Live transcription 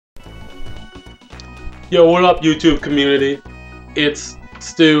Yo, what up, YouTube community? It's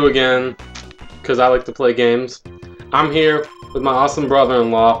Stu again, because I like to play games. I'm here with my awesome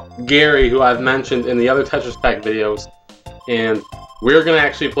brother-in-law, Gary, who I've mentioned in the other Tetris Attack videos, and we're going to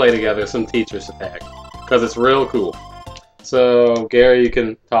actually play together some Tetris Attack, because it's real cool. So, Gary, you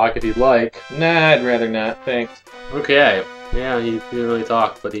can talk if you'd like. Nah, I'd rather not, thanks. Okay. Yeah, he didn't really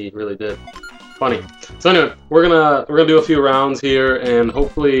talk, but he really did. Funny. So anyway, we're gonna do a few rounds here, and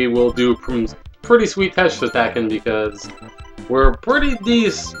hopefully we'll do pretty sweet Tetris attacking because we're pretty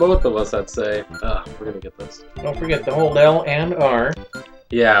decent, both of us, I'd say. We're gonna get this. Don't forget to hold L and R.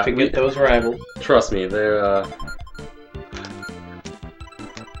 Yeah. To get those rivals. Trust me, they're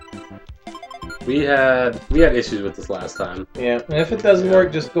we had issues with this last time. Yeah, and if it doesn't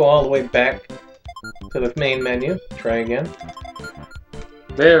work, just go all the way back to the main menu. Try again.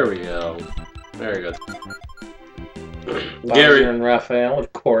 There we go. Very good. Bowser and Raphael,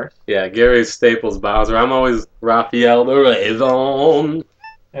 of course. Yeah, Gary's Staples Bowser. I'm always Raphael the Raven.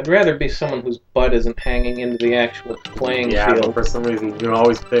 I'd rather be someone whose butt isn't hanging into the actual playing field. Yeah, but for some reason you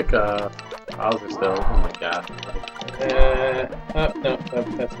always pick Bowser still. Oh my god. Oh, no,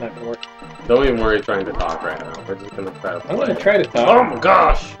 that's not gonna work. Don't even worry trying to talk right now. We're just gonna try to play. I'm gonna try to talk. Oh my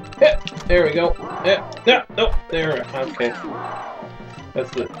gosh! Yeah, there we go. Yeah, no, there. Okay. That's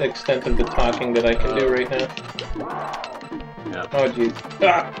the extent of the talking that I can do right now. Yep. Oh jeez.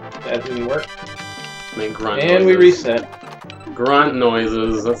 That didn't work. Make grunt and noises. We reset. Grunt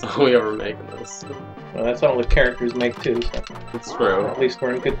noises. That's all we ever make in this. Well, that's all the characters make too. So. It's true. At least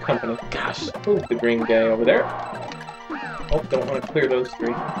we're in good company. Gosh. Move the green guy over there. Oh, don't want to clear those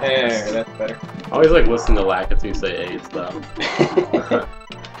three. There, that's better. I always like listening to Lakitu say AIDS though.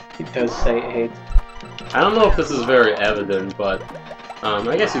 He does say AIDS. I don't know if this is very evident, but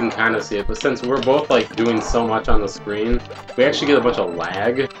I guess you can kind of see it. But since we're both like doing so much on the screen, we actually get a bunch of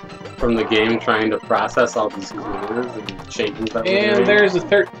lag from the game trying to process all these clears and changes that we're doing. And there's a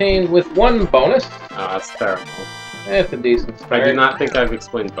 13 with one bonus. Oh, that's terrible. That's a decent start. I do not think I've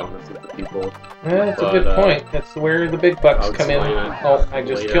explained bonuses to people. That's a good point. That's where the big bucks come in. Oh, I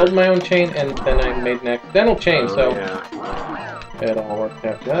just killed my own chain, and then I made an accidental chain, so it all worked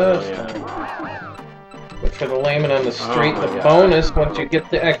out just fine. But for the layman on the street, the bonus, once you get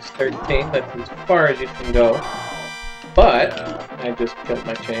the X13, that's as far as you can go. But I just killed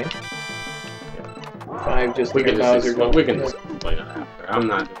my chain. 5 just we can Bowser just explain it after. I'm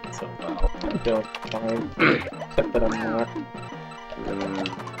not doing so well. I'm doing fine. Except that I'm not.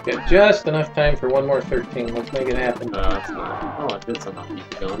 Get just enough time for one more 13. Let's make it happen. That's not. Oh, I did somehow keep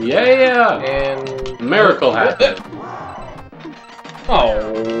it going. Yeah! And miracle happened.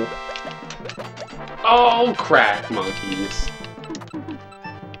 Oh. Oh, crack monkeys.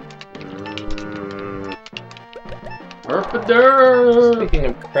 Herpader! Speaking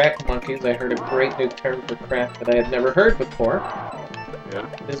of crack monkeys, I heard a great new term for crack that I had never heard before. Yeah.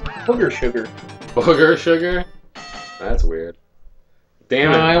 It's booger sugar. Booger sugar? That's weird.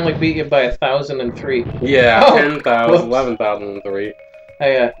 Damn it. I only beat you by 1,003. Yeah, 10,000, 11,003.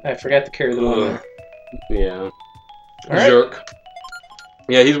 I forgot to carry the one there. Yeah. Right. Jerk.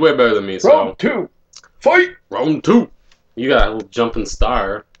 Yeah, he's way better than me, so. Round 2! Fight! Round 2! You got a little jumping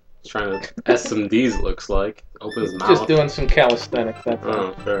star. He's trying to S some D's, it looks like. Open his mouth. Just doing some calisthenics, that's all.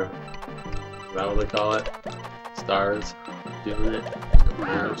 Oh, sure. Is that what they call it? Stars. Doing it.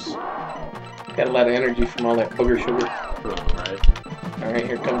 Stars. Got a lot of energy from all that booger sugar. Alright. Alright,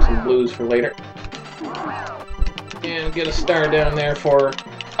 here comes some blues for later. And get a star down there for...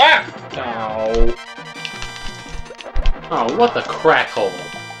 Ah! Oh. Oh, what the crack hole.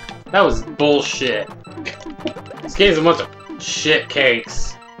 That was bullshit. This game's a bunch of shit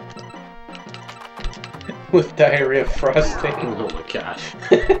cakes. With diarrhea frosting. Oh my gosh.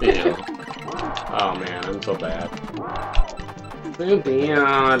 Ew. Oh man, I'm so bad. So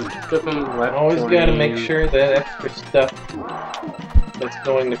bad. Always gotta make sure that extra stuff that's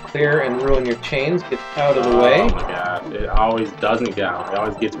going to clear and ruin your chains gets out of the way. Oh my god, it always doesn't get out. It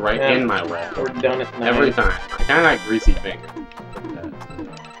always gets right in my way. We're done at 9. Every time. I kinda like greasy fingers.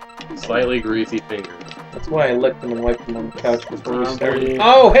 Slightly greasy fingers. That's why I licked them and wiped them on the couch before we started.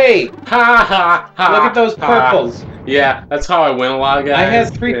 Oh, hey! Ha ha ha! Look at those purples! Yeah, that's how I win a lot, guys. I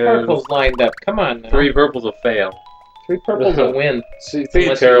had 3 purples lined up. Come on now. 3 purples will fail. 3 purples will win. 3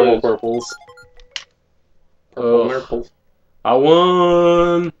 terrible purples. Purples. I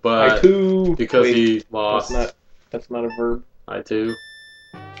won, but I too. Because he lost. That's not a verb. I too.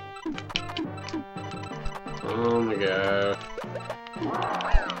 Oh my gosh.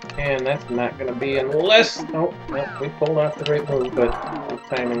 And that's not going to be unless... Oh, no, we pulled off the right move, but the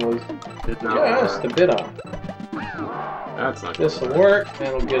timing was just a bit off. That's not This will work.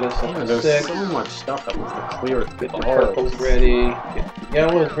 That'll get us up to there's 6. so much stuff that wants to clear. Get the purples ready. Get the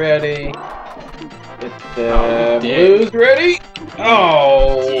yellows ready. Get the blues ready.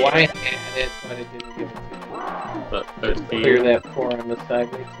 Oh, I had it, but it didn't give it to me. But clear that 4 on the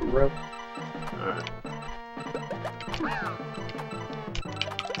side. Make some room. Alright.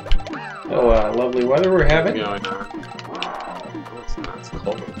 Oh, lovely weather we're having. Going on. Oh, it's not. It's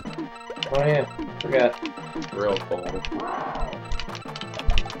cold. Oh yeah, forgot. Real cold.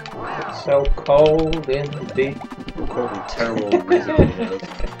 It's so cold in the Cold and terrible music videos.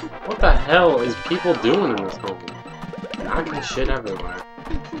 What the hell is people doing in this home? Knocking shit everywhere.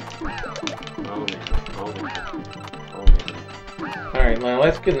 Oh man. Oh man. Oh man. Alright, now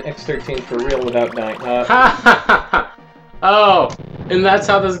let's get an X13 for real without dying. Oh, and that's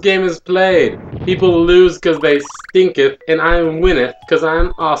how this game is played. People lose because they stinketh, and I winneth because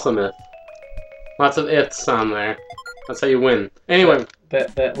I'm awesometh. Lots of ifs on there. That's how you win. Anyway,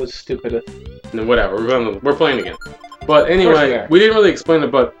 that was stupid. No, whatever. We're playing again. But anyway, we didn't really explain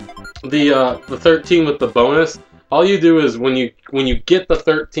it. But the 13 with the bonus, all you do is when you get the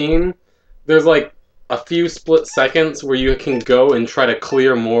 13, there's like a few split seconds where you can go and try to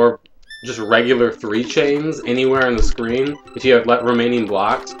clear more just regular 3 chains anywhere on the screen if you have remaining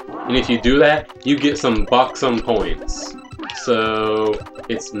blocks. And if you do that, you get some buxom points. So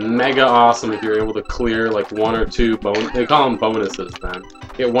it's mega awesome if you're able to clear like 1 or 2 they call them bonuses then.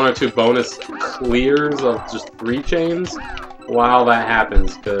 Get 1 or 2 bonus clears of just 3 chains while that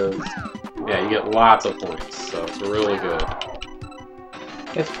happens, because yeah, you get lots of points. So it's really good.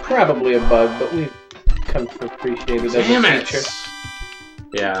 It's probably a bug, but we've come to appreciate it as a feature.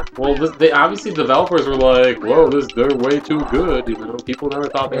 Yeah, well, obviously developers were like, whoa, they're way too good, you know? People never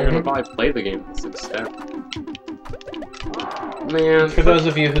thought they were going to probably play the game to this extent. Man. For those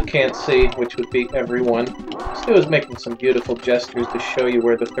of you who can't see, which would be everyone, Stu is making some beautiful gestures to show you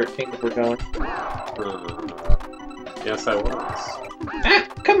where the 13s were going. Yes, I was. Ah,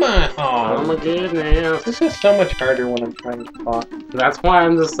 come on! Oh my goodness. This is so much harder when I'm trying to talk. That's why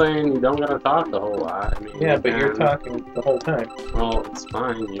I'm just saying you don't gotta talk the whole lot. I mean, yeah, but you're talking the whole time. Well, it's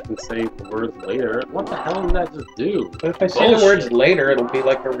fine. You can say the words later. What the hell does that just do? But if I say the words later, it'll be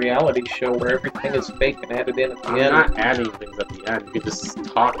like a reality show where everything is fake and added in at the end. I'm not adding things at the end. You can just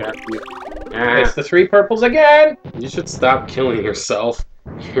talk after you. It's the 3 purples again! You should stop killing yourself.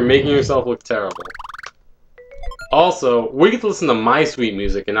 You're making yourself look terrible. Also, we get to listen to my sweet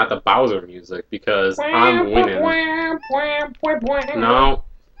music and not the Bowser music because I'm winning. No,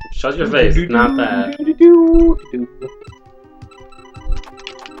 shut your face, not that.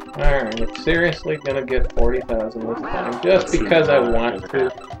 Alright, I'm seriously gonna get 40,000 this time, just because I want to.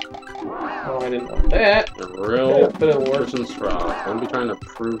 Oh, I didn't want that. The real person straw. Don't be trying to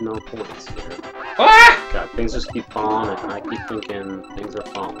prove no points here. Ah! God, things just keep falling and I keep thinking things are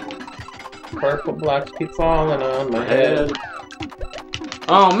falling. Purple blocks keep falling on my head.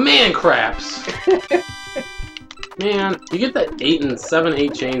 Oh man, craps! Man, you get that 8 and 7,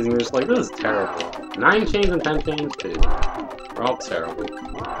 8 chains and you're just like, this is terrible. 9 chains and 10 chains too. They're all terrible.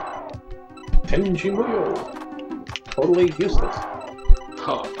 10 wheel. Totally useless.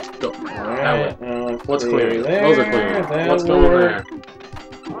 Oh, go. Alright, what's clearing? Those are clearing. What's going there?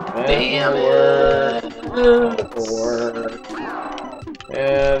 Damn it!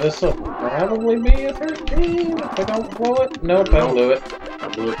 Yeah, this will probably be a 13 if I don't blow it. Nope, I blew it. I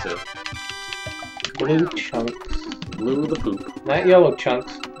blew it too. Blue chunks. Blew the poop. Not yellow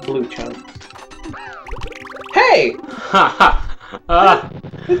chunks, blue chunks. Hey! Ha ha!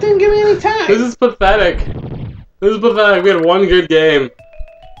 It didn't give me any time! This is pathetic. This is pathetic. We had one good game.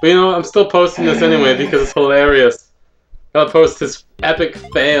 But you know, I'm still posting this anyway because it's hilarious. I'll post his epic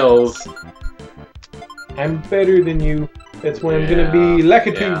fails. I'm better than you. That's why I'm gonna be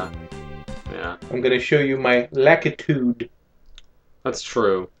lackitude. Yeah. I'm gonna show you my lackitude. That's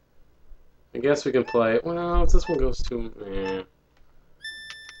true. I guess we can play. Well, if this one goes to,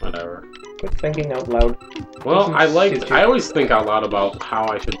 whatever. Quit thinking out loud. Well, I always think out loud about how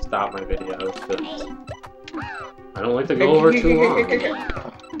I should stop my videos. I don't like to go over too long.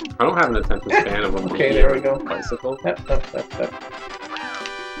 I don't have an attention span of a okay, there we go. Bicycle.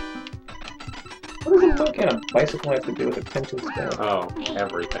 What does a kind of bicycle have to do with attention span? Oh,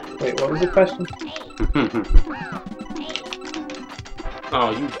 everything. Wait, what was the question?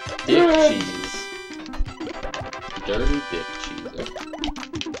 Oh, you dick cheese. Dirty dick cheese.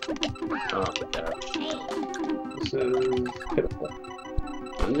 Oh, gosh. This is pitiful.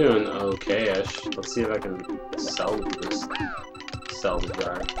 I'm doing okay-ish. Let's see if I can salvage this salvage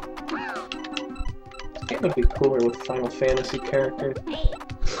drive. This game would be cooler with Final Fantasy characters.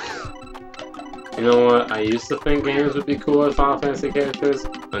 You know what? I used to think games would be cool with Final Fantasy characters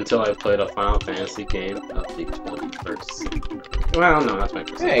until I played a Final Fantasy game of the 21st century. Well, no, that's my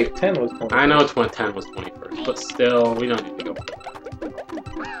first. Hey, 10 was 21st. I know 10 was 21st, but still, we don't need to go for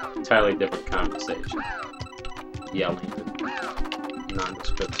that. Entirely different conversation. Yelling and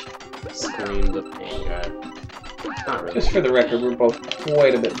nondescript screams of anger. Not really. Just for the record, we're both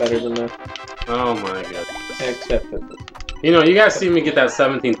quite a bit better than that. Oh my god. Except that. You know, you guys see me get that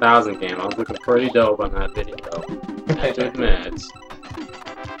 17,000 game. I was looking pretty dope on that video. I have to admit.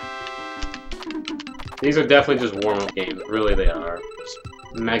 These are definitely just warm-up games. Really, they are. Just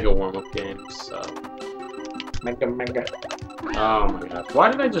mega warm-up games, so. Mega. Oh my god.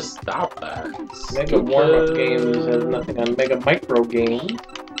 Why did I just stop that? Mega warm-up games has nothing on Mega Micro games.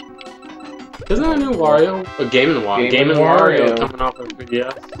 Isn't that a new Wario? A Game & Wario coming off of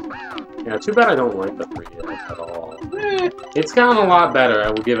 3DS? Yeah, too bad I don't like the 3DS at all. It's gotten a lot better, I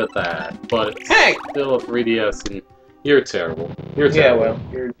will give it that. But it's still a 3DS, and you're terrible. You're terrible.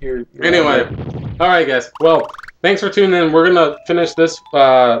 Yeah, well, you're anyway, alright guys. Well, thanks for tuning in. We're gonna finish this.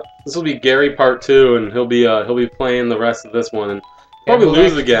 This will be Gary Part 2, and he'll be playing the rest of this one, and probably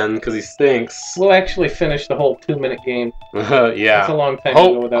lose again because he stinks. We'll actually finish the whole 2-minute game. Yeah. That's a long time to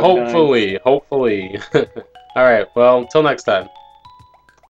go without dying. Hopefully. Alright, well, until next time.